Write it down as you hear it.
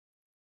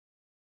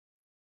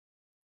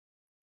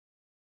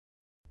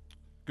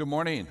Good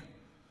morning.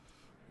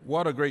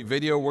 What a great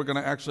video. We're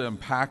going to actually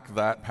unpack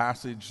that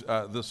passage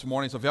this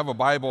morning. So if you have a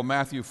Bible,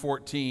 Matthew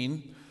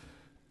 14,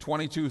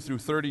 22 through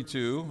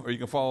 32, or you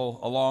can follow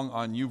along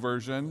on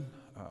YouVersion,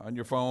 on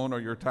your phone or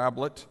your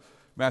tablet,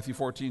 Matthew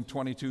 14,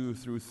 22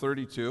 through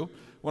 32.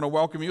 I want to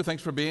welcome you.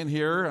 Thanks for being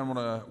here. I want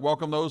to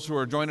welcome those who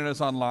are joining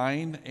us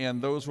online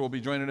and those who will be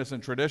joining us in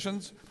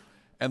Traditions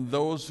and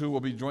those who will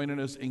be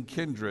joining us in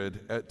Kindred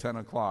at 10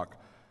 o'clock.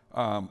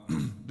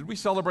 Did we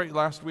celebrate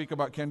last week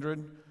about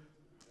Kindred?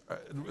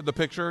 The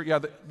picture? Yeah,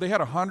 they had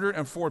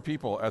 104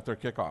 people at their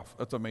kickoff.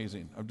 That's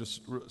amazing. I'm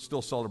just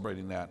still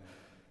celebrating that.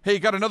 Hey,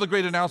 got another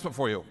great announcement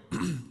for you.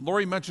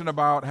 Lori mentioned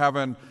about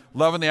having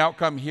Loving the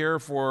Outcome here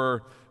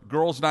for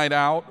Girls' Night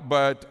Out,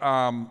 but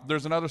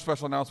there's another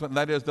special announcement, and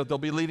that is that they'll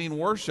be leading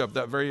worship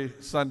that very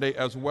Sunday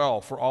as well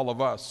for all of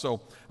us.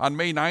 So on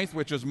May 9th,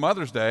 which is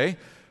Mother's Day,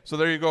 so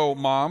there you go,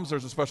 moms.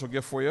 There's a special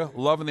gift for you.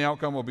 Loving the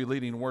Outcome will be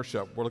leading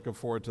worship. We're looking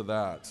forward to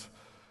that.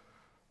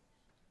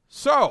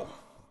 So,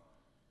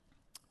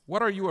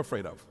 what are you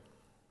afraid of?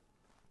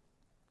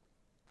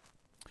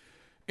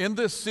 In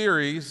this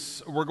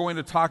series, we're going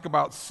to talk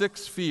about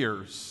 6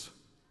 fears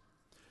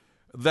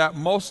that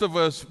most of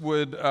us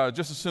would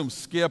just assume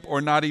skip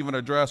or not even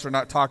address or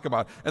not talk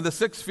about. And the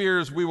 6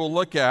 fears we will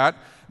look at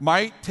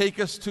might take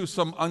us to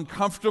some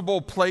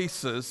uncomfortable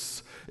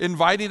places,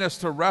 inviting us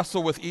to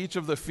wrestle with each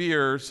of the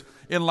fears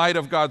in light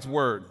of God's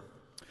Word.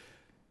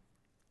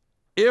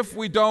 If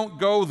we don't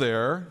go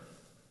there,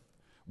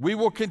 we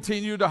will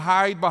continue to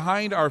hide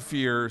behind our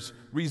fears,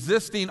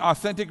 resisting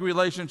authentic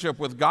relationship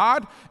with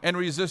God and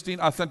resisting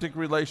authentic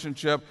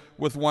relationship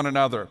with one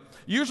another.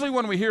 Usually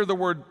when we hear the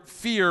word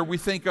fear, we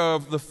think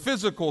of the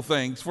physical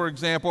things. For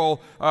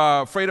example,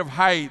 afraid of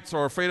heights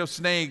or afraid of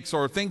snakes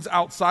or things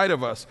outside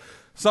of us.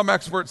 Some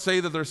experts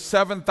say that there's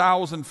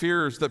 7,000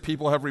 fears that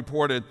people have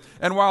reported.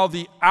 And while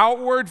the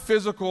outward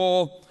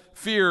physical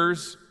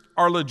fears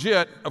are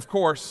legit, of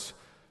course,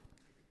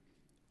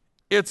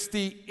 it's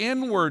the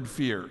inward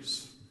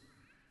fears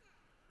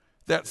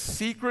that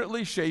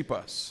secretly shape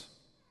us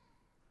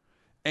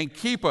and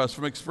keep us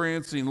from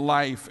experiencing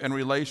life and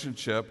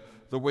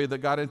relationship the way that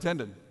God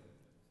intended.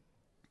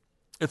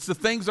 It's the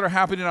things that are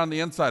happening on the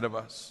inside of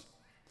us.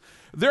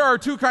 There are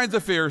 2 kinds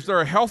of fears. There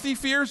are healthy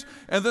fears,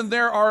 and then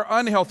there are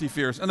unhealthy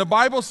fears. And the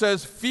Bible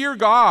says, fear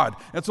God.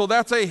 And so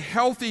that's a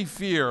healthy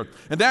fear.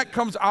 And that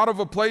comes out of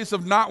a place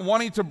of not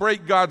wanting to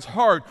break God's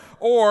heart.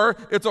 Or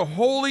it's a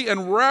holy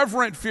and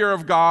reverent fear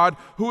of God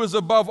who is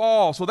above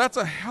all. So that's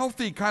a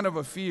healthy kind of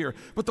a fear.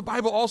 But the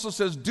Bible also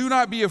says, do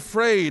not be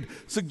afraid,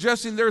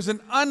 suggesting there's an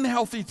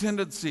unhealthy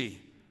tendency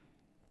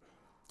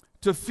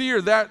to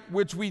fear that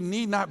which we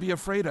need not be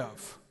afraid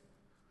of.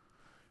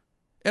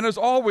 And as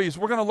always,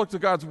 we're going to look to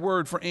God's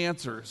Word for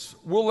answers.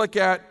 We'll look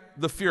at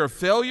the fear of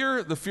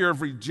failure, the fear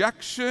of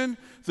rejection,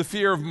 the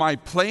fear of my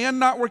plan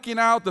not working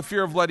out, the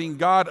fear of letting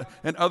God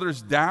and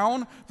others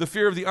down, the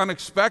fear of the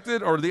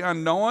unexpected or the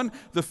unknown,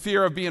 the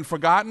fear of being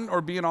forgotten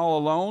or being all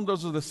alone.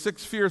 Those are the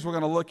 6 fears we're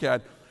going to look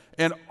at.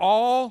 And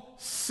all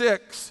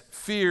 6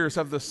 fears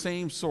have the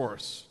same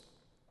source: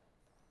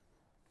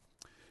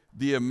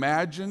 the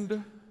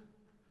imagined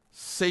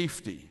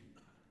safety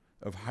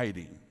of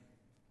hiding.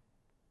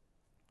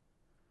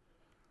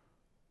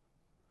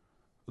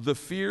 The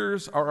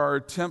fears are our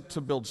attempt to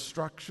build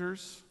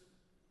structures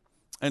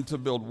and to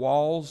build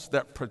walls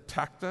that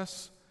protect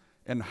us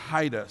and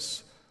hide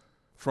us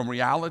from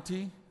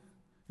reality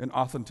and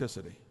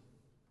authenticity.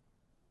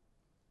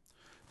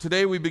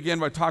 Today we begin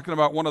by talking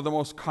about one of the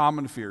most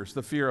common fears,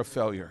 the fear of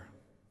failure.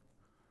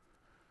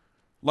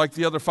 Like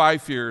the other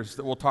 5 fears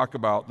that we'll talk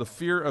about, the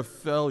fear of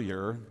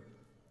failure,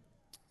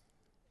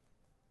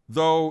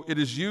 though it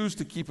is used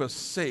to keep us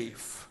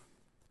safe,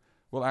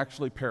 will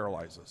actually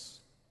paralyze us.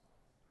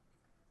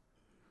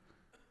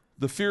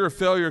 The fear of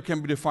failure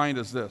can be defined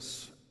as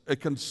this: a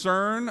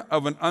concern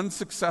of an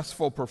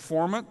unsuccessful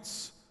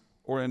performance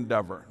or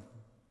endeavor.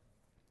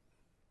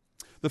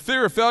 The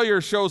fear of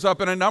failure shows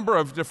up in a number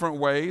of different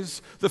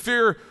ways. The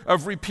fear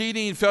of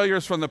repeating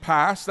failures from the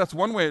past, that's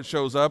one way it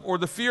shows up. Or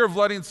the fear of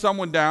letting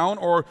someone down,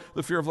 or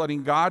the fear of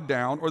letting God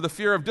down, or the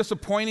fear of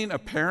disappointing a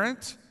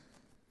parent,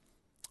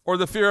 or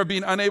the fear of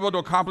being unable to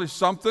accomplish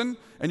something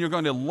and you're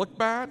going to look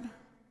bad.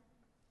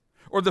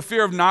 Or the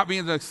fear of not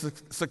being a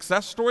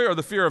success story, or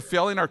the fear of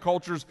failing our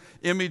culture's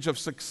image of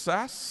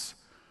success.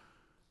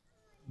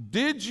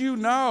 Did you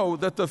know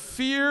that the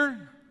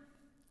fear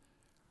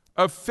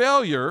of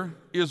failure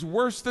is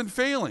worse than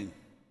failing?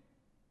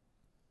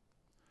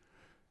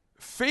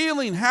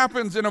 Failing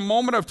happens in a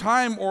moment of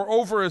time or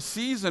over a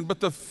season, but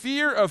the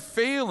fear of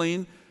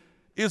failing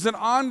is an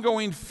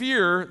ongoing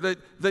fear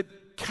that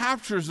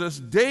captures us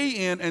day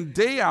in and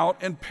day out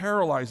and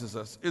paralyzes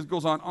us. It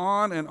goes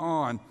on and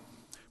on.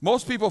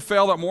 Most people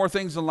fail at more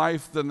things in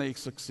life than they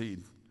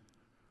succeed.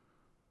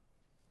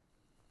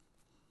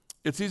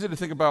 It's easy to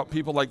think about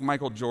people like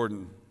Michael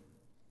Jordan.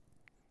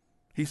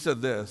 He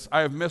said this: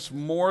 I have missed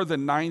more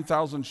than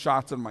 9,000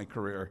 shots in my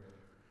career.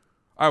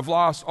 I've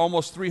lost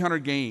almost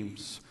 300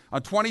 games. On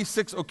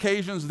 26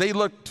 occasions, they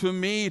looked to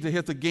me to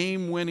hit the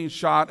game-winning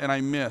shot, and I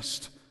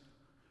missed.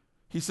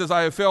 He says,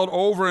 I have failed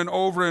over and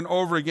over and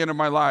over again in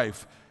my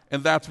life,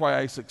 and that's why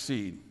I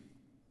succeed.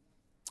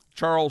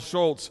 Charles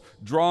Schulz,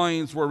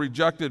 drawings were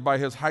rejected by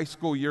his high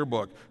school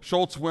yearbook.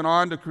 Schulz went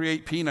on to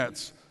create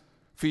Peanuts,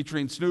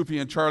 featuring Snoopy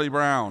and Charlie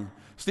Brown.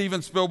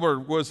 Steven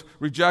Spielberg was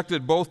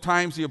rejected both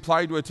times he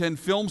applied to attend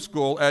film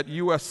school at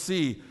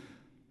USC.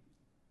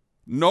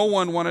 No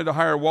one wanted to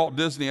hire Walt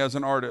Disney as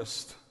an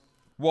artist.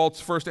 Walt's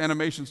first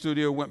animation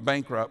studio went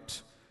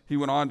bankrupt. He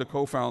went on to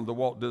co-found the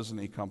Walt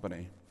Disney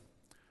Company.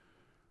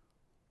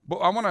 But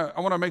I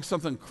want to make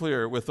something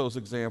clear with those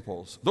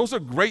examples. Those are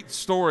great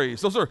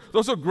stories.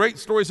 Those are great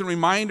stories and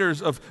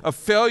reminders of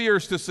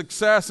failures to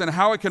success and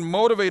how it can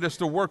motivate us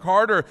to work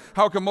harder,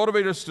 how it can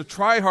motivate us to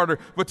try harder.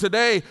 But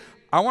today,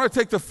 I want to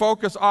take the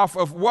focus off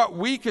of what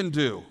we can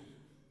do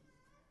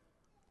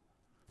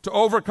to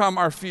overcome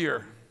our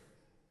fear.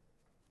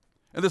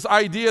 And this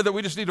idea that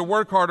we just need to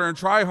work harder and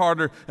try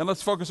harder, and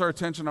let's focus our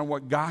attention on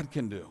what God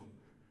can do.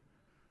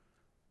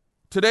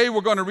 Today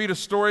we're going to read a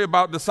story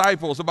about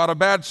disciples, about a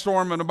bad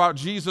storm, and about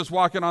Jesus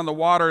walking on the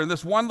water. And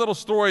this one little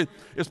story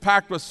is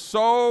packed with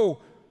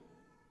so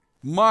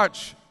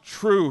much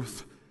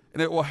truth,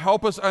 and it will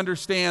help us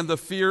understand the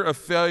fear of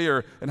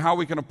failure and how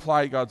we can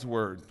apply God's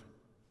word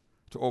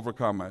to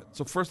overcome it.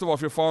 So first of all, if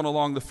you're following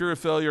along, the fear of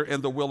failure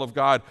and the will of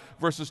God.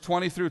 Verses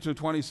 20 through to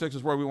 26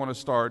 is where we want to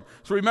start.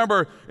 So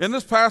remember, in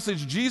this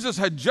passage, Jesus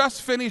had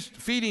just finished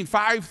feeding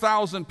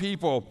 5,000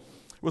 people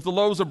with the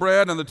loaves of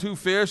bread and the 2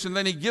 fish, and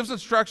then he gives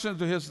instructions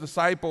to his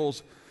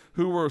disciples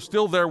who were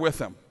still there with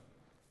him.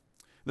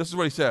 This is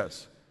what he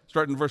says,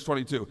 starting in verse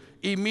 22.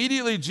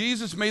 Immediately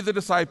Jesus made the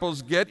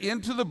disciples get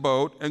into the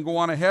boat and go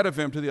on ahead of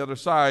him to the other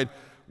side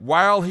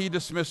while he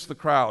dismissed the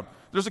crowd.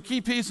 There's a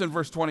key piece in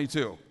verse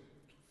 22.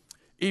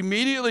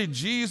 Immediately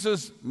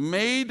Jesus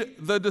made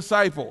the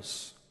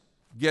disciples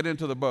get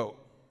into the boat.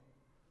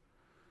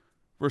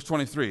 Verse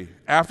 23,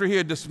 after he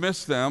had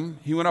dismissed them,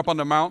 he went up on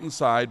the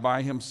mountainside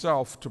by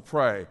himself to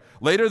pray.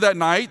 Later that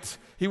night,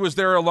 he was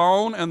there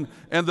alone,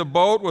 and the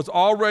boat was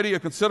already a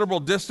considerable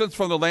distance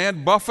from the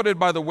land, buffeted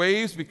by the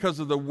waves because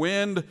of the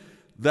wind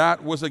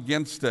that was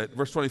against it.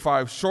 Verse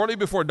 25, shortly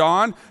before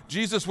dawn,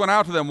 Jesus went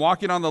out to them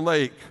walking on the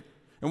lake.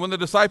 And when the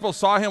disciples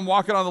saw him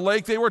walking on the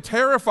lake, they were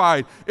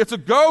terrified. It's a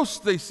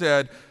ghost, they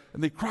said,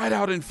 and they cried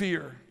out in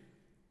fear.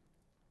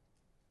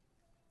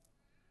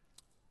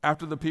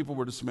 After the people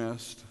were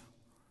dismissed,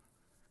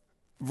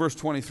 verse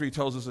 23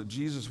 tells us that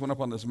Jesus went up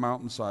on this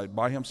mountainside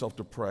by himself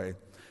to pray.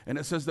 And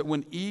it says that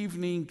when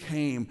evening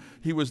came,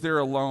 he was there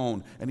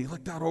alone, and he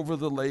looked out over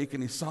the lake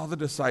and he saw the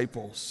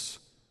disciples.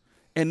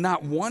 And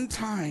not one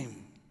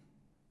time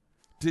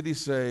did he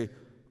say,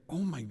 oh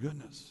my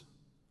goodness,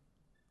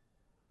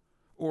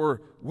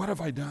 or what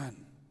have I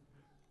done,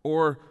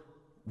 or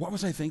what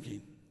was I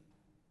thinking?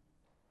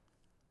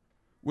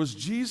 Was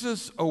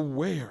Jesus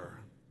aware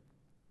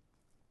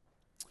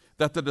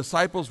that the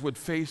disciples would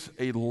face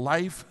a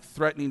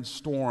life-threatening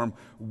storm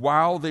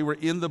while they were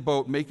in the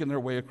boat making their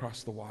way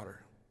across the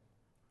water?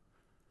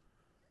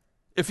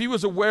 If he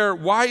was aware,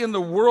 why in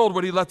the world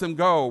would he let them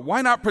go?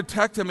 Why not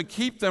protect them and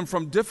keep them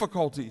from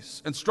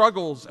difficulties and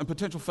struggles and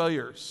potential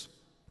failures?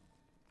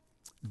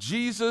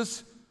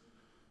 Jesus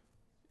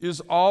is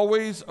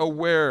always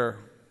aware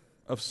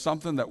of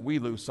something that we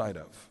lose sight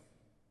of.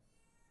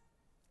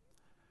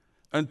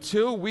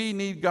 Until we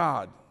need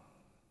God,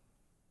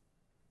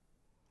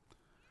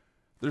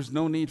 there's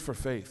no need for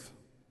faith.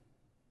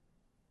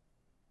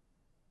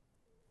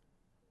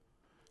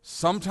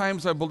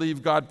 Sometimes I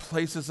believe God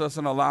places us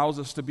and allows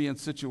us to be in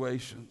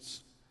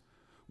situations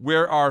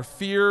where our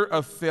fear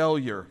of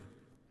failure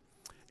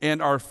and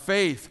our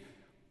faith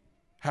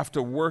have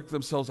to work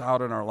themselves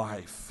out in our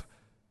life.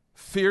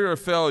 Fear of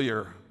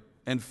failure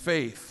and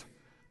faith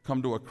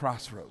come to a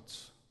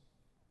crossroads.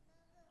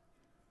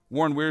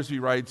 Warren Wiersbe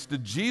writes,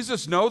 did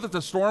Jesus know that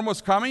the storm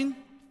was coming?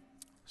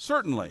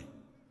 Certainly.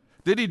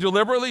 Did he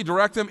deliberately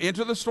direct them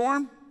into the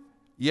storm?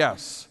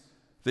 Yes.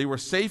 They were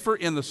safer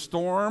in the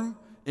storm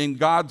in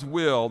God's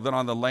will than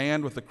on the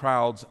land with the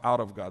crowds out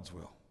of God's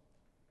will.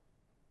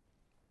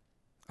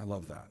 I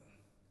love that.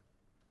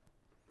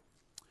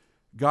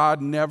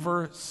 God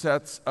never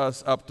sets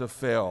us up to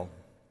fail,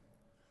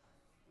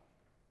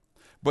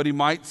 but he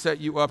might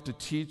set you up to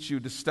teach you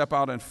to step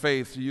out in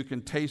faith so you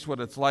can taste what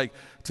it's like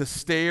to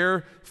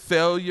stare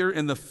failure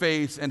in the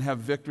face and have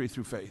victory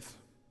through faith.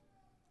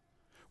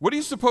 What do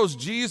you suppose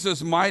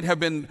Jesus might have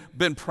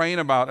been praying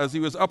about as he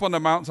was up on the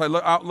mountainside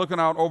looking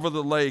out over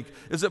the lake?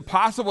 Is it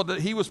possible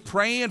that he was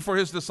praying for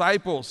his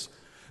disciples,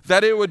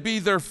 that it would be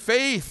their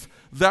faith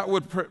that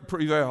would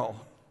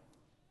prevail?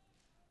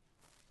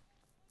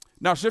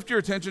 Now shift your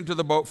attention to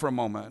the boat for a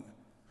moment.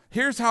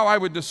 Here's how I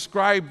would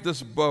describe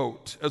this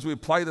boat as we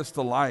apply this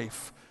to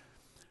life.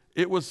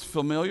 It was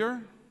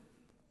familiar.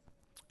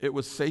 It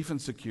was safe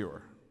and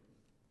secure.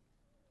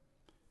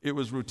 It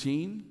was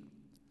routine.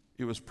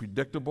 It was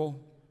predictable.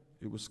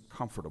 It was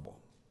comfortable.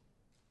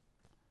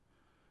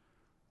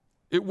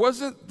 It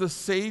wasn't the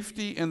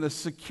safety and the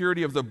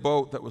security of the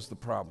boat that was the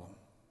problem.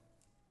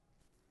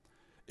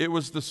 It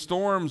was the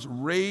storms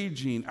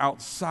raging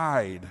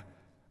outside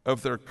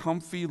of their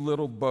comfy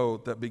little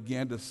boat that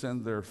began to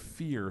send their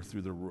fear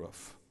through the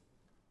roof.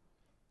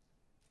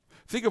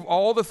 Think of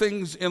all the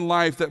things in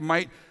life that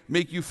might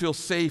make you feel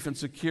safe and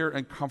secure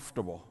and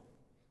comfortable,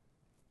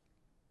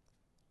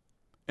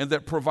 and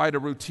that provide a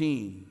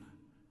routine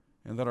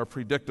and that are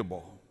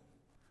predictable.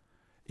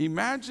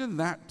 Imagine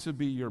that to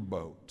be your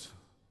boat.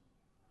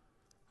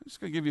 I'm just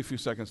going to give you a few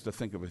seconds to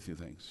think of a few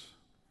things.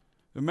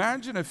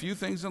 Imagine a few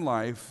things in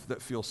life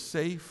that feel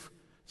safe,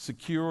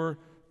 secure,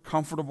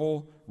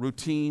 comfortable,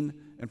 routine,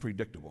 and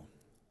predictable.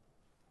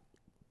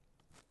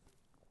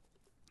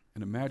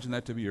 And imagine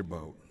that to be your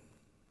boat.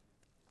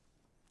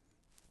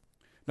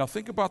 Now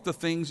think about the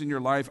things in your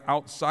life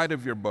outside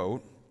of your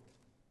boat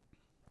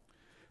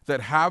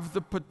that have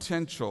the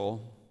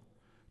potential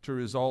to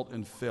result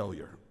in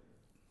failure.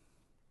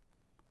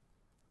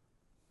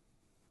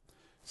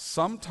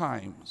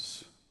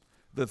 Sometimes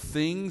the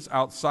things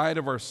outside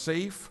of our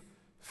safe,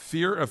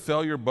 fear of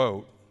failure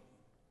boat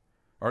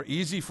are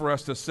easy for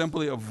us to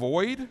simply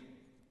avoid,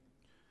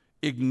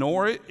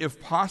 ignore it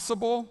if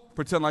possible,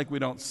 pretend like we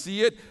don't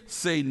see it,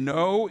 say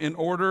no in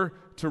order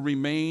to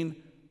remain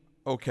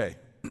okay.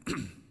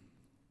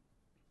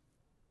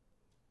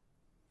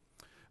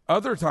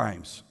 Other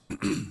times,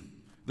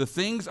 the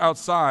things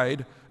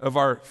outside of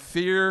our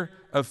fear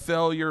of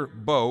failure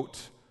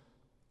boat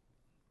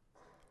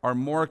are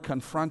more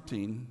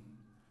confronting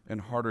and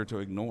harder to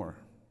ignore.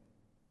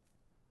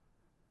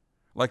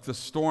 Like the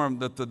storm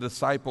that the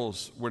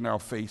disciples were now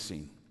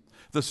facing.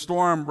 The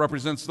storm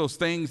represents those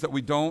things that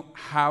we don't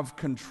have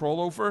control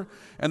over,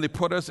 and they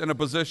put us in a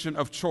position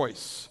of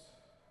choice.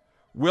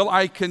 Will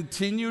I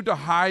continue to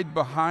hide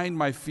behind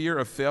my fear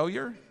of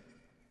failure?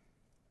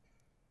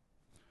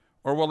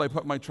 Or will I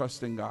put my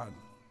trust in God?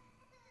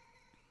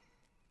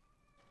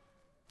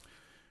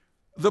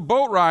 The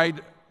boat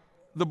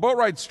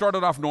ride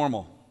started off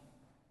normal.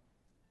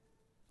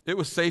 It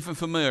was safe and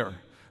familiar.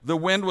 The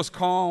wind was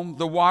calm,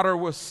 the water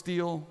was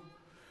still,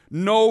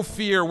 no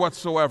fear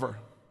whatsoever.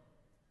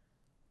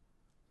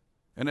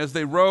 And as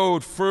they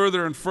rowed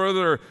further and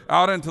further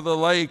out into the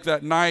lake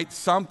that night,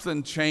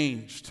 something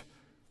changed.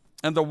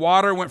 And the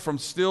water went from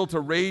still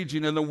to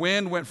raging, and the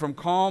wind went from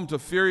calm to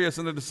furious,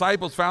 and the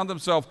disciples found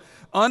themselves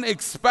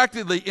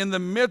unexpectedly in the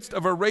midst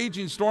of a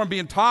raging storm,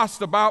 being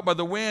tossed about by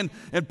the wind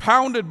and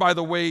pounded by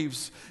the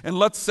waves. And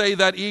let's say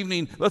that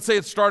evening, let's say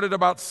it started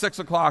about 6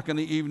 o'clock in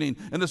the evening,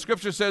 and the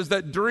scripture says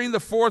that during the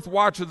fourth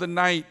watch of the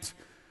night,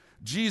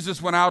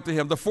 Jesus went out to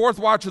him. The fourth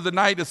watch of the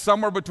night is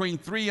somewhere between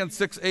 3 and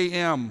 6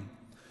 a.m.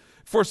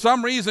 For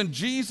some reason,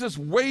 Jesus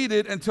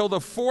waited until the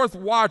fourth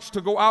watch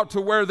to go out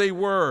to where they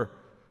were.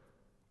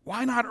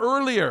 Why not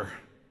earlier?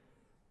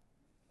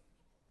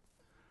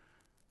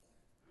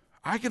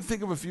 I can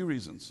think of a few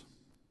reasons.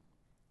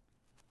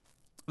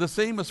 The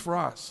same is for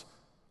us.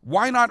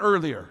 Why not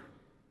earlier?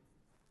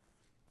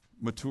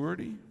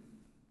 Maturity,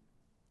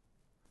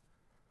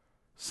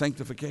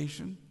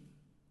 sanctification,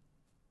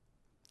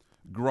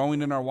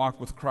 growing in our walk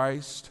with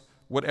Christ,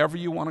 whatever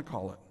you want to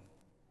call it,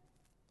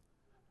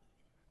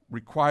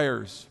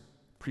 requires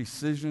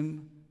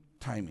precision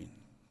timing.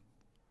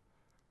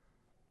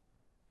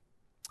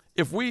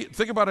 If we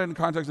think about it in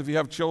context, if you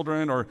have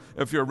children or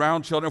if you're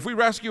around children, if we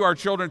rescue our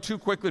children too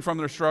quickly from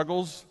their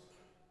struggles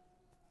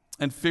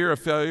and fear of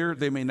failure,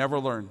 they may never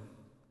learn.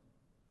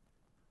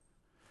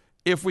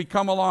 If we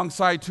come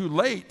alongside too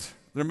late,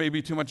 there may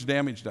be too much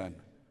damage done.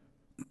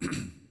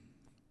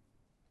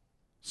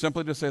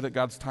 Simply to say that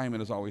God's timing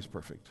is always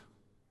perfect.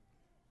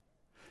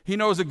 He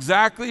knows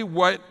exactly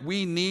what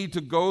we need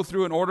to go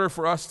through in order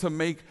for us to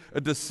make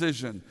a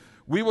decision.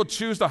 We will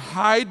choose to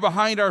hide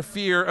behind our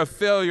fear of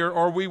failure,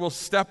 or we will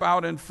step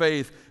out in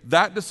faith.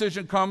 That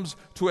decision comes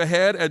to a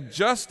head at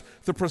just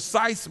the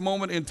precise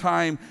moment in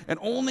time, and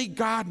only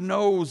God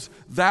knows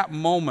that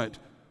moment.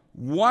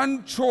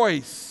 One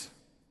choice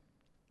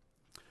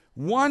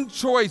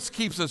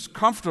keeps us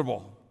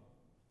comfortable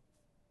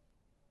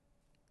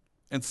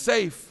and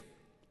safe,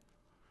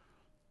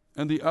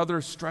 and the other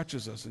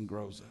stretches us and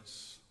grows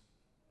us.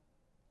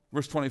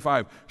 Verse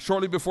 25,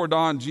 shortly before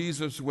dawn,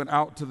 Jesus went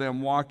out to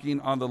them walking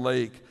on the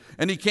lake,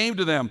 and he came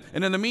to them.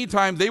 And in the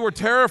meantime, they were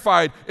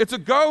terrified. It's a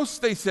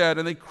ghost, they said,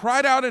 and they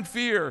cried out in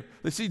fear.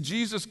 They see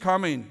Jesus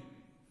coming.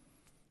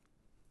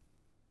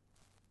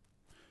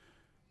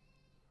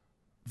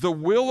 The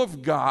will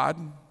of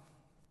God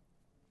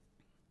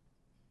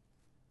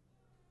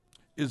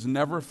is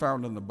never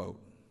found in the boat.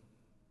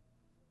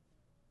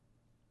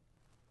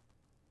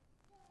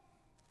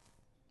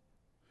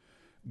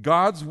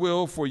 God's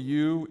will for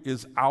you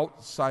is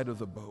outside of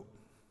the boat.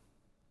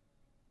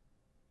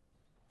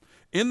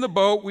 In the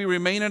boat, we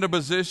remain in a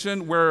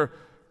position where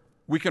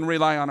we can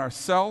rely on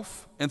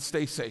ourselves and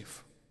stay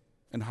safe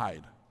and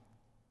hide.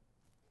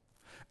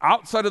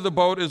 Outside of the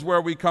boat is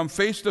where we come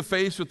face to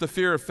face with the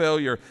fear of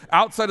failure.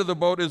 Outside of the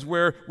boat is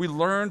where we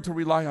learn to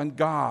rely on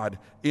God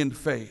in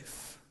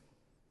faith.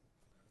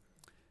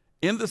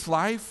 In this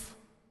life,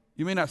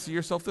 you may not see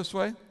yourself this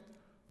way,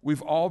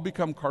 we've all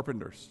become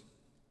carpenters.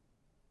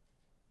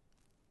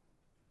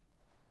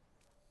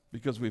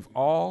 Because we've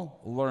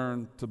all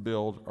learned to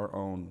build our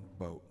own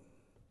boat.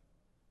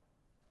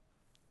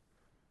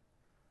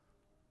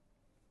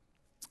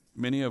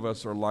 Many of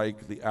us are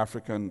like the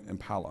African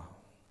impala.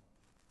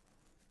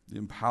 The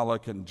impala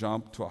can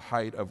jump to a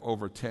height of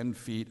over 10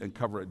 feet and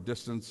cover a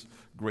distance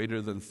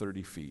greater than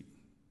 30 feet.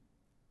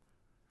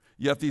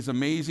 Yet these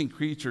amazing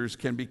creatures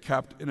can be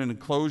kept in an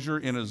enclosure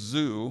in a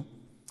zoo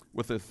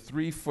with a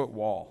 3-foot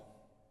wall.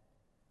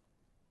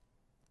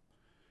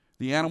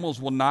 The animals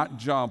will not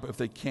jump if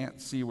they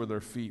can't see where their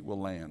feet will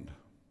land.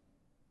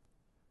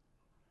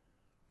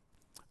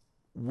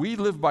 We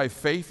live by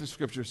faith, the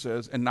Scripture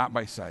says, and not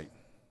by sight.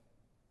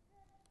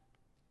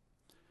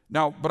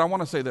 Now, but I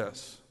want to say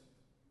this.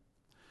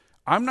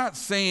 I'm not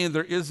saying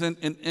there isn't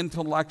an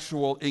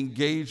intellectual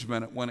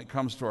engagement when it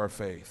comes to our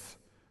faith.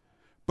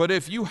 But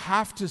if you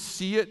have to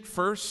see it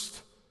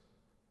first,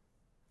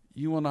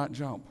 you will not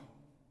jump.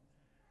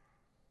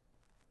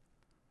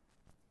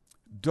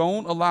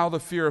 Don't allow the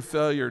fear of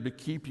failure to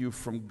keep you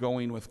from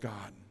going with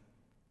God.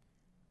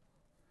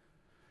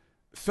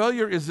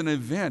 Failure is an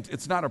event.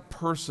 It's not a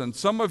person.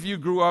 Some of you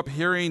grew up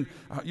hearing,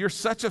 you're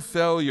such a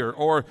failure,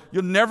 or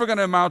you're never going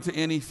to amount to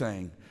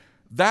anything.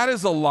 That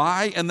is a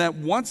lie, and that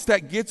once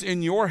that gets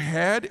in your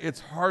head, it's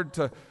hard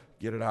to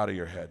get it out of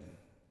your head.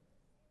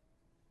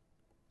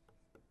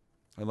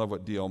 I love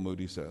what D.L.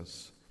 Moody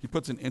says. He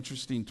puts an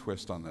interesting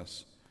twist on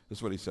this. This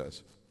is what he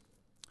says.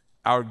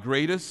 Our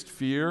greatest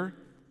fear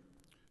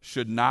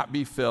should not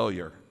be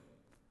failure,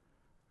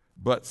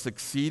 but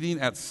succeeding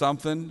at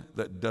something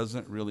that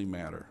doesn't really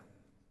matter.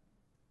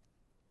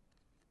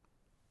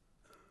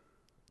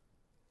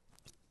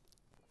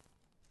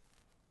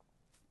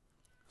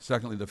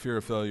 Secondly, the fear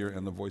of failure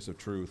and the voice of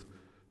truth.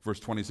 Verse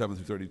 27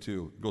 through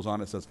 32 goes on,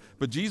 it says,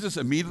 "But Jesus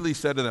immediately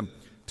said to them,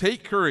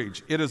 'Take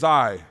courage, it is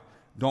I,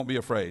 don't be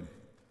afraid.'"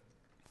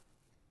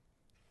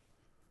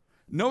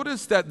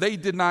 Notice that they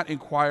did not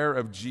inquire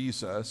of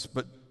Jesus,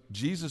 but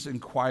Jesus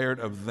inquired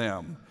of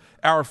them.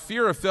 Our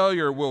fear of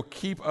failure will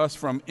keep us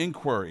from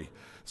inquiry.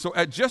 So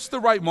at just the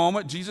right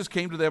moment, Jesus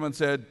came to them and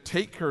said,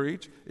 "Take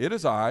courage, it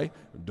is I,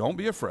 don't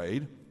be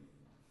afraid."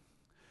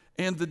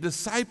 And the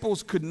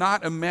disciples could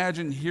not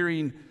imagine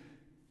hearing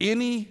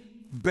any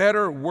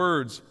better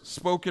words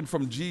spoken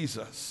from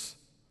Jesus.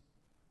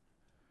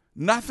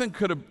 Nothing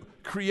could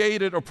have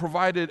created or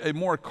provided a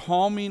more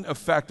calming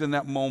effect in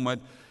that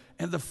moment.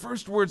 And the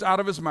first words out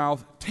of his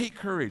mouth, "Take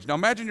courage." Now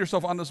imagine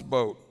yourself on this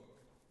boat.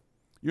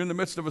 You're in the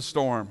midst of a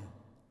storm.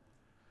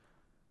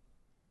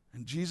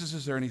 And Jesus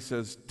is there and he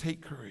says,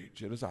 "Take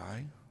courage, it is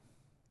I.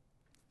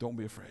 Don't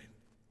be afraid."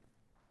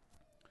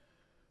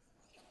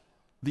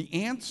 The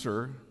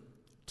answer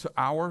to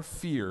our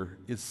fear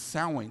is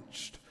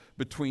sandwiched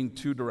between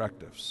two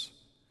directives.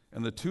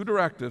 And the two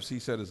directives, he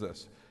said, is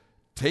this: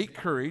 take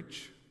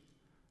courage,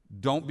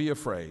 don't be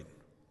afraid.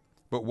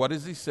 But what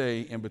does he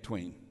say in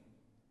between?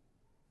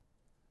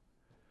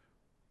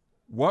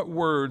 What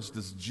words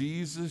does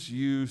Jesus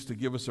use to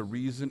give us a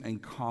reason and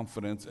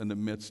confidence in the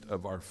midst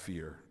of our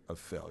fear of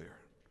failure?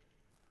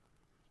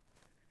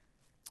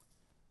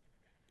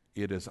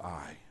 It is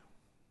I.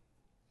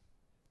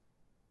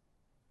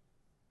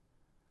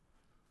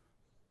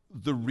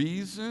 The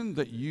reason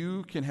that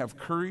you can have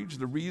courage,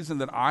 the reason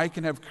that I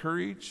can have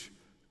courage,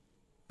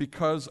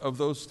 because of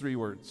those three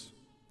words.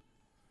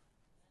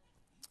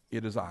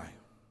 It is I.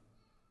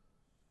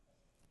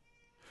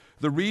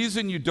 The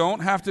reason you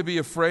don't have to be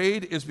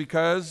afraid is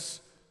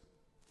because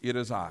it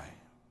is I.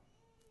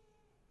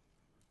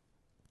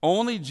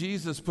 Only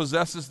Jesus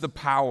possesses the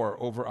power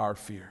over our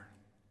fear.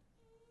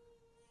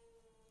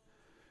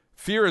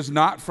 Fear is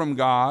not from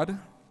God.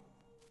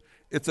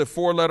 It's a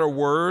 4-letter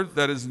word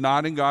that is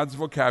not in God's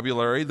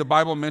vocabulary. The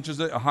Bible mentions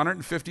it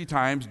 150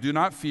 times. Do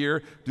not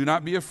fear. Do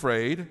not be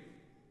afraid.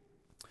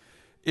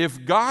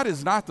 If God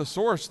is not the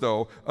source,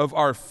 though, of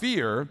our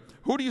fear,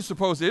 who do you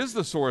suppose is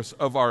the source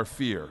of our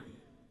fear?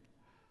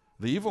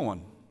 The evil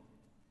one.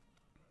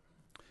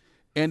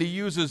 And he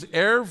uses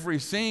every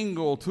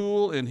single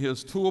tool in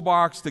his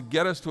toolbox to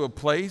get us to a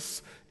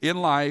place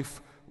in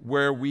life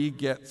where we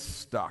get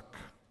stuck,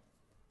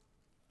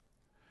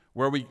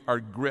 where we are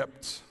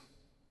gripped,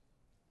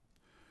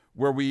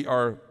 where we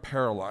are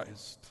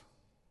paralyzed.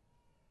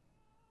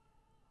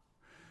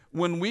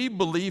 When we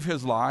believe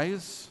his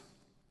lies,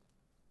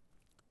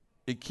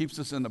 it keeps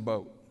us in the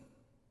boat.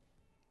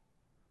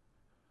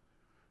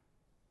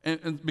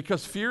 And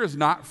because fear is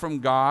not from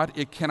God,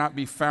 it cannot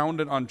be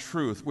founded on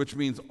truth, which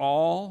means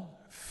all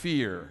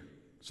fear.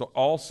 So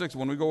all 6,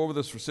 when we go over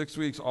this for 6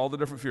 weeks, all the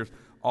different fears,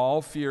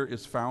 all fear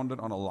is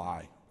founded on a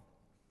lie.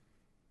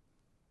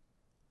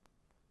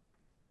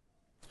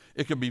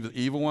 It could be the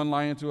evil one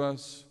lying to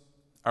us,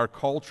 our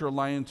culture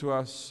lying to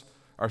us,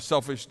 our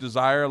selfish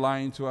desire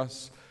lying to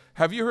us.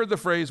 Have you heard the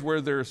phrase,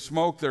 where there is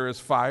smoke, there is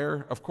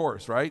fire? Of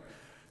course, right?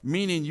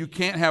 Meaning you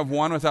can't have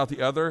one without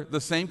the other. The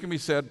same can be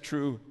said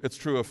true. It's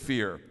true of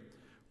fear.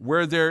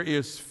 Where there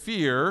is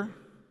fear,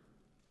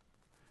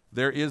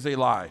 there is a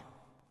lie.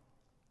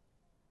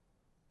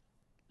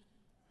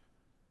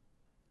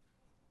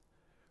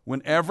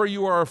 Whenever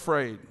you are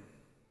afraid,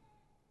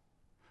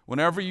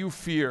 whenever you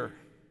fear,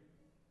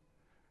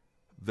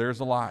 there's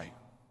a lie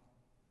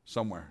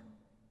somewhere.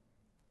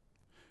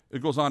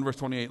 It goes on, verse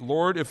 28.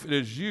 Lord, if it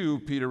is you,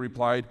 Peter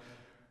replied,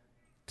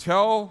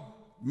 tell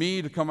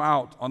me to come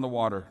out on the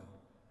water.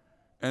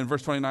 And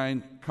verse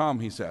 29, come,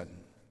 he said.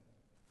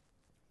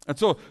 And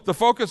so the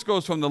focus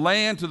goes from the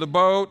land to the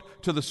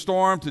boat to the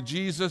storm to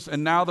Jesus,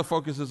 and now the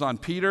focus is on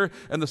Peter,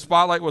 and the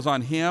spotlight was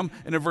on him.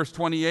 And in verse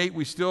 28,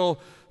 we still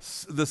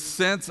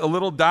sense a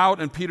little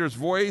doubt in Peter's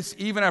voice,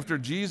 even after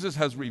Jesus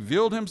has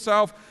revealed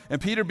himself. And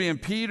Peter, being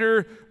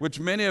Peter, which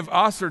many of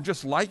us are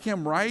just like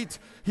him, right?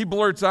 He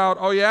blurts out,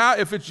 oh yeah,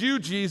 if it's you,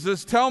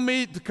 Jesus, tell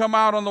me to come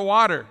out on the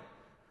water.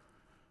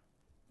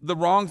 The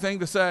wrong thing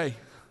to say.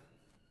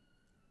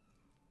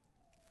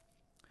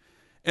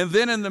 And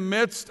then in the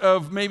midst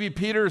of maybe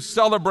Peter's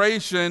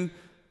celebration,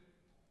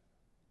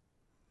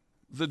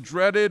 the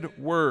dreaded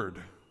word.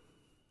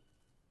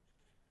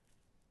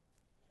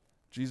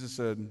 Jesus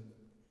said,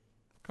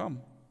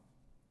 come.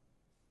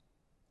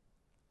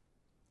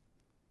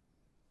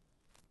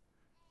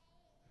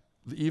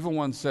 The evil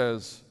one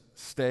says,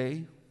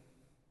 stay,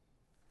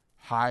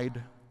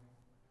 hide,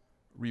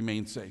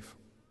 remain safe.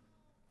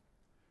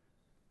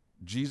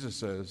 Jesus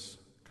says,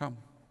 come.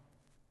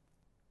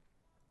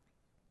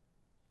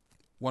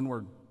 One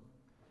word.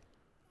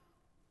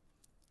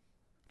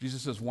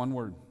 Jesus says one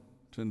word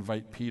to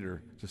invite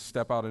Peter to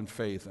step out in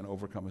faith and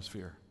overcome his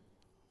fear.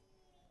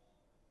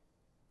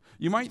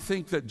 You might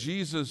think that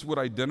Jesus would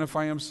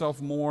identify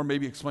himself more,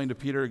 maybe explain to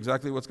Peter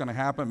exactly what's going to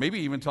happen, maybe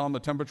even tell him the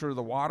temperature of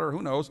the water,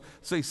 who knows,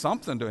 say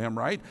something to him,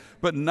 right?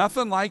 But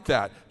nothing like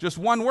that. Just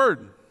one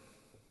word.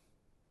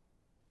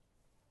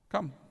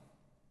 Come.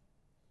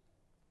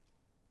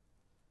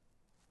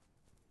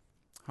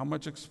 How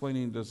much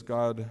explaining does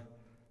God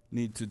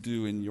need to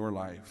do in your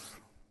life,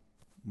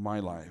 my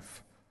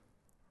life,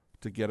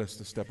 to get us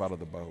to step out of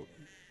the boat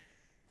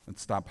and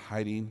stop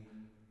hiding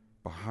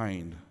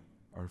behind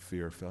our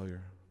fear of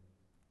failure?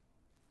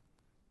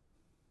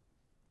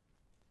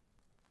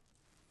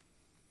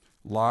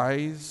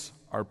 Lies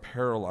are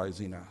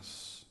paralyzing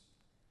us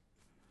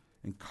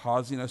and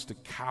causing us to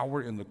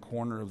cower in the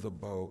corner of the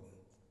boat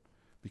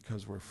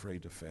because we're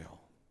afraid to fail.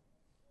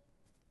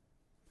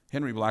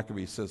 Henry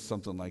Blackaby says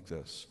something like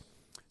this: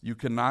 you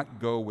cannot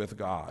go with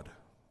God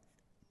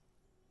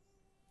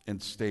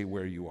and stay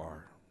where you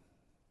are.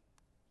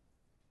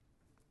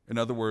 In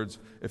other words,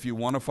 if you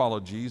want to follow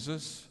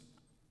Jesus,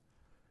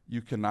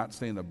 you cannot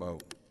stay in the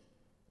boat.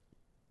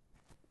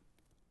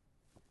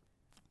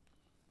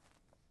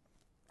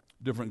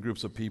 Different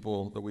groups of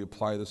people that we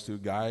apply this to,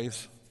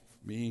 guys,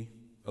 me,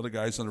 other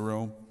guys in the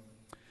room.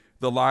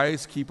 The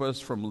lies keep us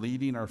from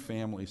leading our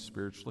families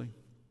spiritually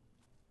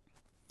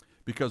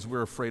because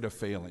we're afraid of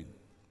failing.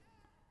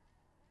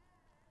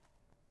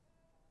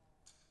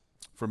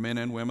 For men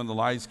and women, the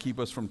lies keep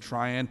us from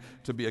trying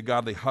to be a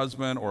godly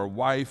husband or a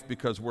wife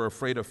because we're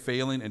afraid of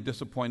failing and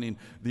disappointing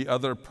the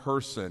other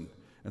person,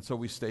 and so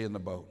we stay in the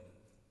boat.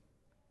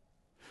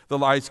 The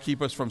lies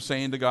keep us from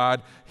saying to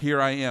God,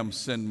 here I am,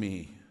 send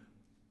me.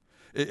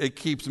 It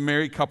keeps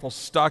married couples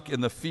stuck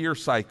in the fear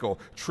cycle,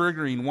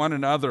 triggering one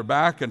another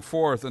back and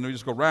forth, and we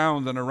just go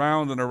round and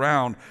around and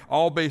around,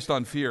 all based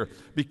on fear.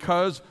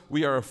 Because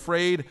we are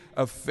afraid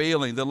of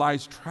failing, the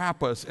lies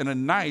trap us in a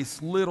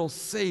nice little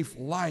safe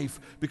life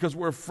because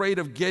we're afraid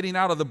of getting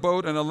out of the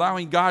boat and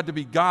allowing God to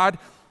be God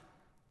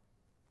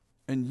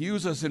and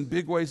use us in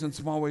big ways and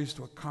small ways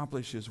to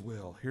accomplish His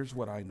will. Here's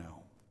what I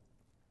know.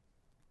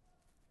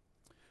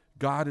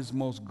 God is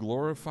most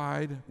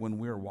glorified when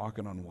we're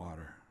walking on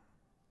water.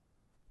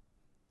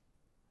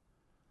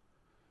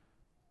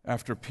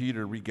 After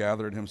Peter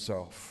regathered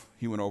himself,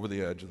 he went over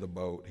the edge of the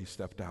boat. He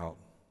stepped out.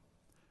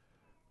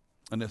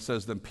 And it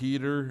says, then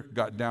Peter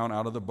got down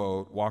out of the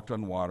boat, walked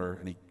on water,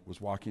 and he was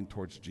walking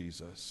towards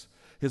Jesus.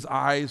 His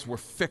eyes were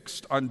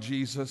fixed on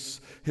Jesus.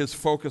 His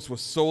focus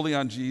was solely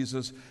on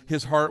Jesus.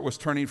 His heart was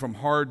turning from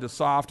hard to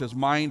soft. His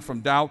mind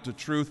from doubt to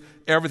truth.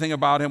 Everything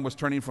about him was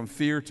turning from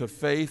fear to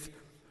faith.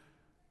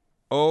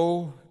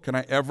 Oh, can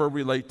I ever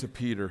relate to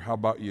Peter? How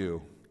about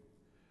you?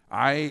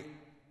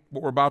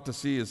 What we're about to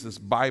see is this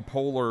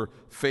bipolar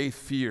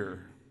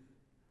faith-fear.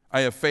 I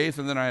have faith,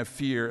 and then I have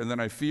fear, and then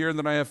I fear, and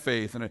then I have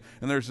faith. And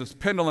there's this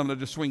pendulum that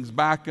just swings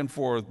back and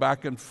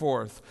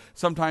forth,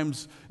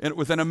 sometimes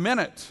within a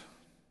minute,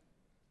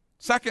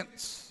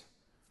 seconds.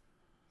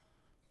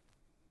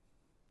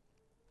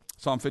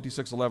 Psalm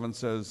 56:11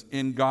 says,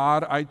 in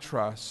God I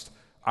trust,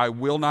 I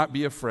will not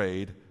be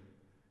afraid.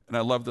 And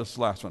I love this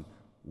last one.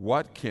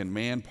 What can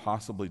man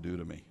possibly do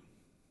to me?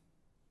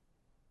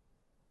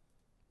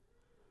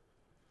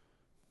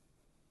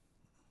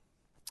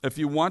 If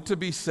you want to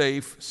be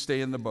safe, stay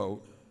in the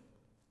boat.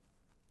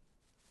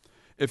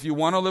 If you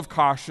want to live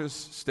cautious,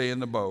 stay in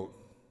the boat.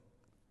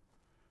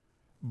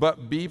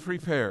 But be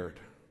prepared,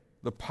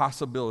 the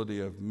possibility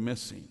of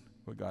missing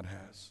what God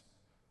has.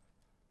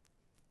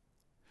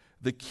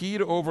 The key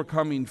to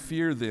overcoming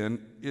fear,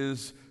 then,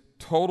 is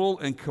total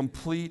and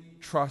complete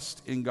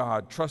trust in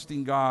God.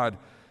 Trusting God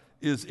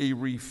is a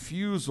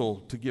refusal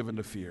to give in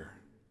to fear.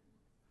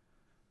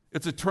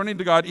 It's a turning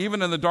to God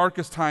even in the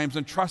darkest times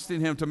and trusting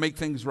Him to make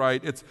things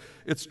right.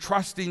 It's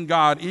trusting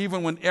God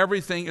even when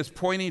everything is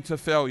pointing to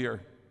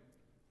failure.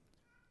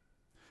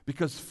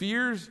 Because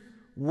fear's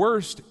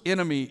worst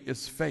enemy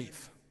is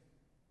faith.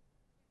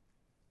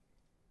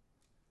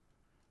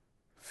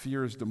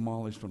 Fear is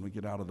demolished when we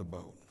get out of the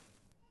boat.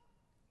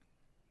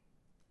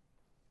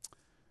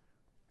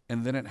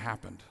 And then it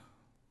happened.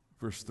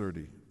 Verse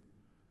 30.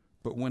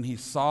 But when he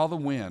saw the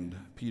wind,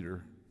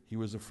 Peter, he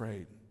was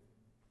afraid.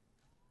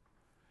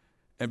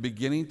 And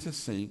beginning to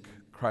sink,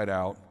 cried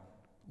out,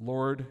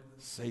 Lord,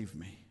 save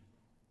me.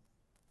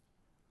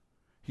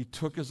 He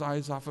took his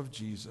eyes off of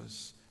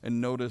Jesus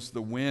and noticed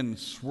the wind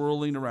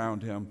swirling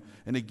around him.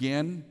 And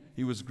again,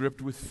 he was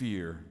gripped with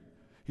fear.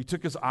 He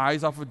took his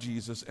eyes off of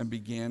Jesus and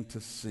began to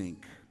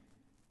sink.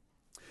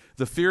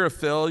 The fear of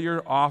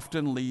failure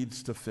often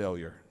leads to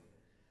failure.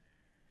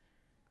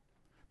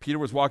 Peter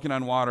was walking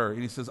on water,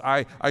 and he says,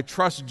 I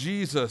trust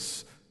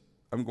Jesus,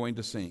 I'm going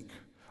to sink.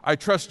 I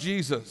trust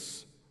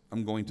Jesus,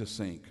 I'm going to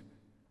sink.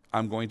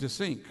 I'm going to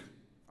sink.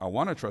 I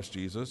want to trust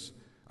Jesus,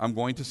 I'm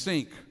going to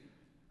sink.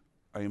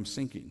 I am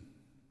sinking.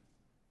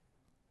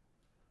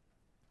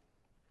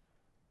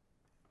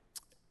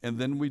 And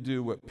then we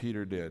do what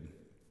Peter did.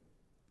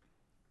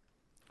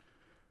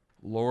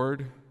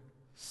 Lord,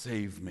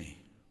 save me.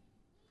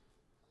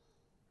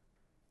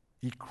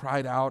 He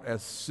cried out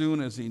as soon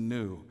as he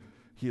knew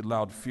he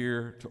allowed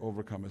fear to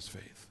overcome his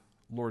faith.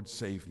 Lord,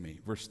 save me.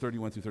 Verse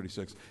 31 through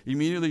 36.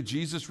 Immediately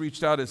Jesus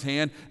reached out his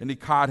hand and he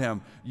caught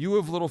him. You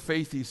of little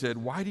faith, he said,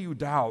 why do you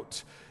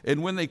doubt?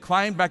 And when they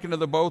climbed back into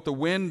the boat, the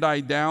wind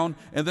died down.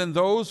 And then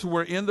those who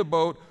were in the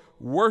boat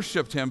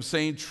worshiped him,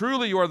 saying,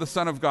 truly you are the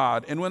Son of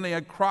God. And when they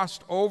had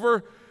crossed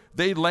over,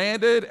 they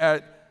landed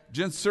at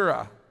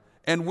Gennesaret.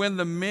 And when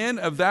the men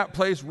of that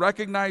place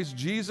recognized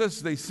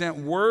Jesus, they sent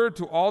word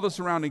to all the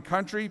surrounding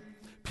country.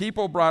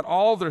 People brought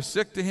all their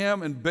sick to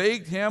him and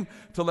begged him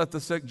to let the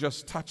sick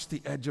just touch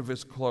the edge of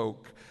his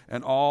cloak.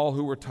 And all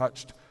who were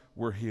touched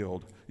were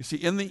healed. You see,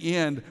 in the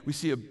end, we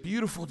see a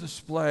beautiful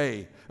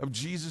display of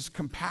Jesus'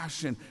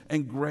 compassion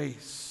and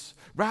grace.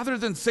 Rather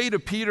than say to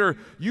Peter,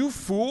 you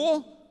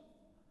fool,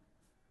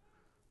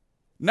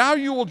 now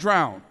you will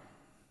drown.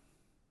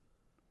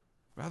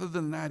 Rather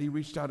than that, he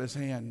reached out his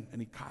hand and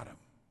he caught him.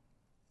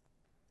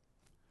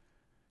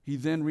 He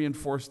then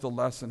reinforced the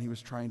lesson he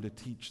was trying to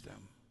teach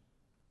them.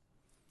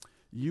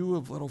 You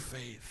of little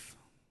faith,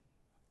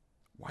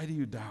 why do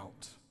you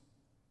doubt?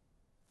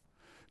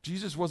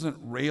 Jesus wasn't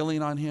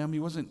railing on him. He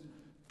wasn't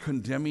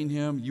condemning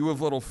him. You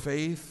of little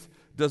faith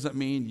doesn't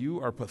mean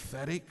you are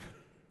pathetic.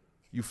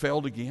 You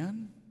failed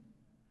again.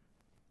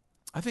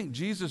 I think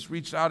Jesus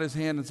reached out his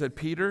hand and said,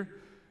 Peter,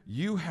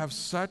 you have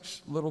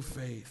such little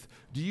faith.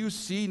 Do you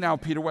see now,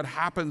 Peter, what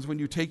happens when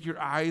you take your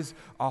eyes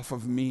off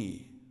of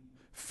me?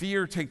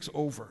 Fear takes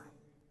over.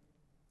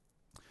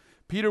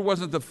 Peter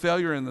wasn't the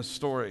failure in the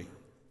story.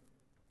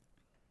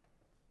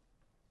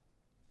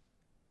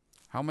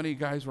 How many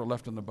guys were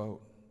left in the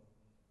boat?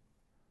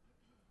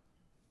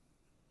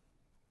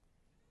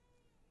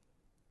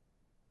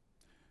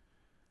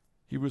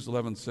 Hebrews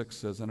 11:6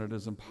 says, and it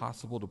is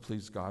impossible to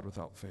please God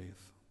without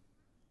faith.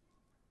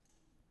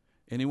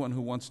 Anyone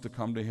who wants to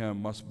come to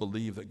him must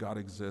believe that God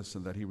exists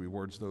and that he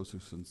rewards those who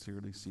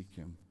sincerely seek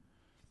him.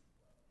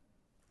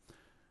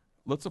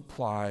 Let's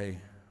apply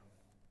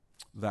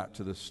that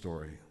to this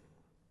story.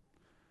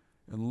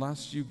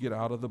 Unless you get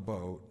out of the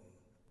boat,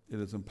 it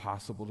is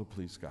impossible to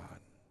please God.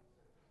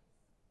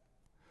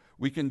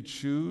 We can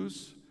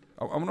choose,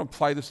 I'm going to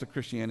apply this to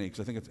Christianity because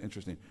I think it's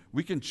interesting.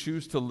 We can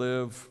choose to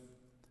live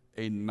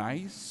a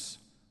nice,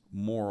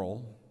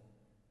 moral,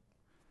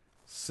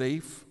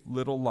 safe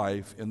little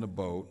life in the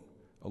boat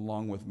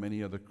along with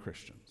many other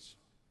Christians.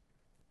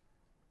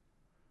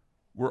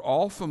 We're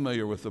all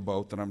familiar with the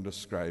boat that I'm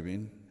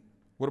describing.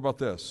 What about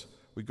this?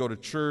 We go to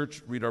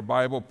church, read our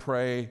Bible,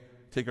 pray,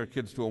 take our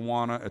kids to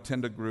Awana,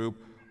 attend a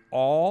group,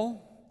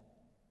 all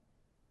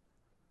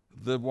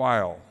the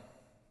while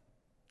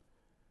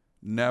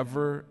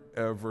never,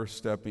 ever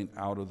stepping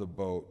out of the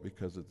boat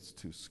because it's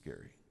too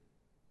scary.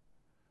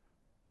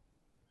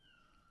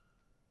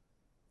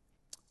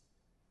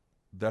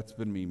 That's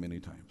been me many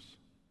times.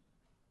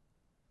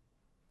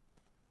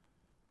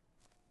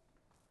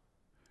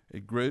 A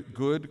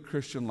good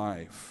Christian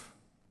life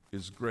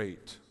is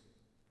great,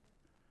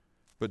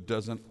 but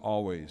doesn't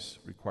always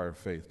require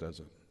faith, does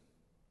it?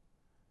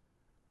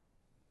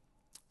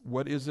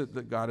 What is it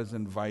that God is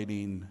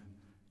inviting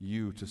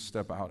you to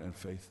step out in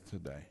faith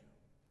today?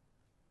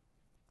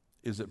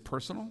 Is it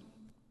personal?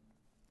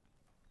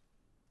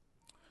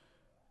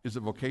 Is it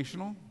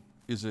vocational?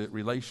 Is it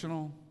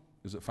relational?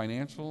 Is it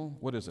financial?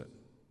 What is it?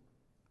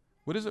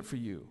 What is it for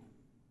you?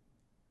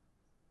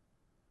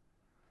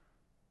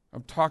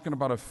 I'm talking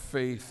about a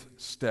faith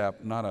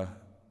step, not a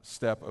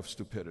step of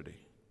stupidity.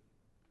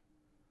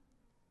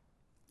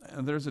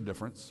 And there's a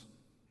difference.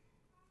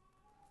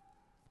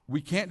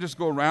 We can't just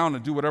go around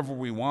and do whatever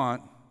we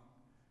want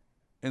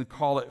and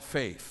call it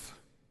faith.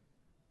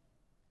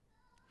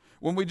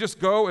 When we just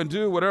go and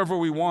do whatever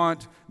we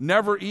want,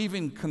 never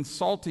even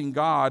consulting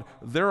God,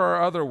 there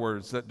are other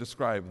words that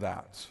describe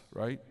that,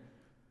 right?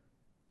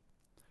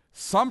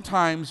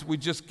 Sometimes we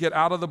just get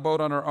out of the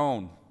boat on our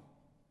own.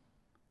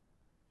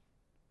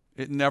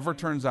 It never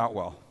turns out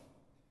well.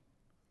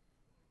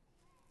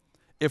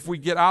 If we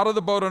get out of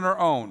the boat on our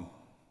own,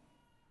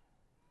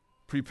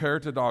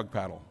 prepare to dog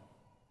paddle.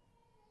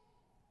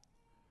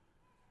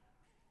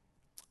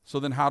 So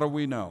then how do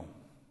we know?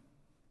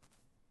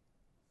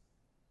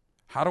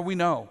 How do we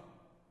know?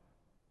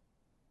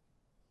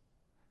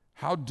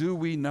 How do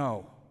we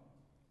know?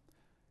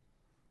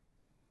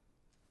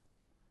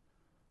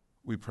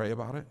 We pray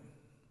about it.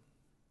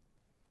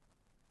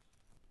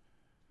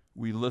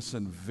 We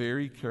listen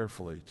very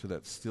carefully to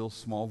that still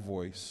small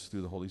voice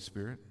through the Holy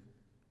Spirit.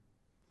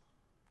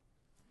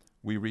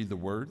 We read the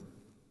Word.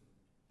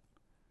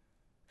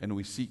 And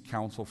we seek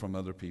counsel from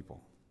other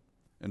people.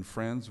 And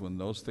friends, when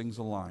those things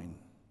align,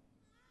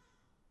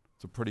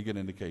 it's a pretty good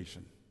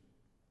indication.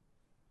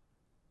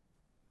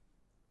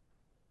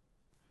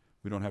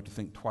 We don't have to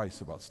think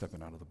twice about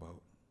stepping out of the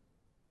boat.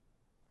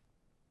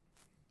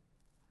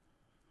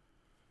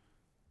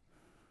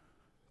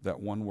 That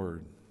one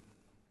word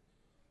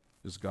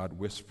is God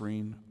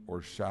whispering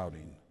or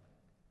shouting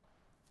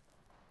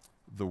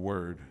the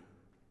word,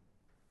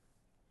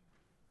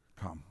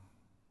 come.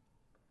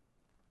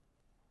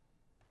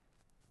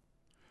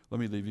 Let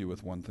me leave you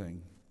with one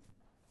thing.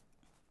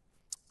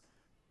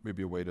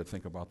 Maybe a way to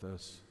think about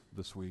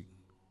this week.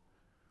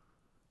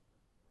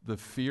 The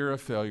fear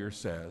of failure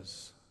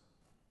says,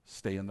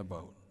 stay in the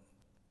boat.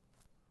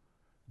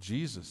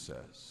 Jesus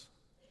says,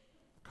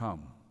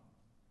 come,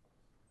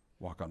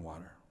 walk on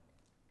water.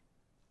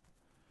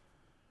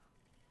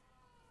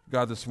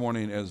 God, this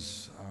morning,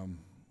 as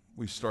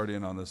we start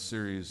in on this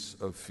series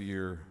of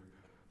fear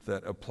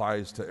that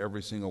applies to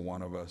every single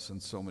one of us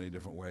in so many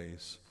different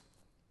ways,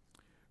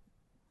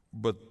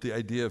 but the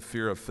idea of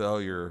fear of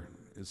failure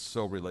is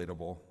so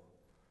relatable.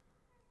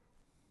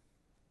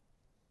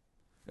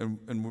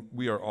 And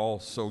we are all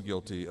so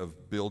guilty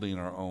of building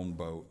our own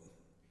boat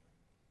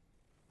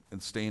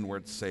and staying where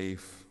it's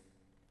safe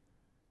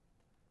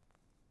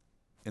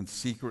and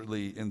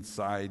secretly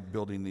inside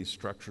building these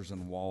structures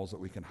and walls that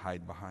we can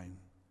hide behind.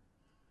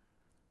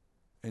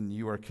 And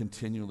you are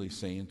continually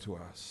saying to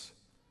us,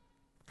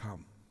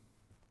 come.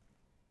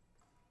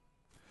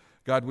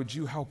 God, would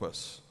you help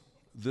us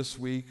this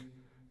week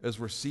as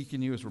we're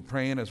seeking you, as we're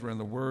praying, as we're in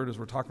the Word, as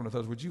we're talking with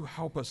others? Would you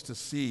help us to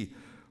see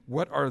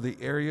what are the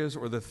areas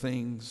or the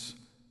things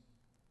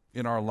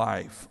in our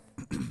life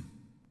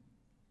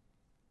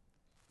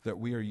that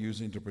we are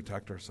using to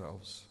protect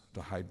ourselves,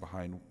 to hide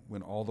behind,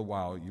 when all the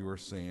while you are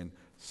saying,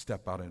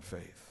 step out in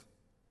faith?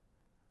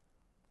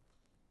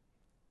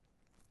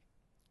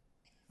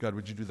 God,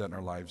 would you do that in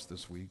our lives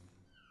this week?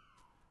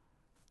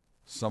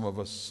 Some of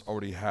us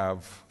already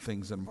have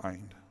things in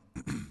mind.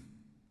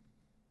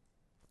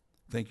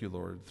 Thank you,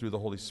 Lord, through the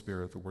Holy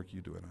Spirit, the work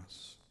you do in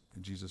us.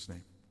 In Jesus'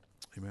 name,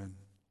 amen.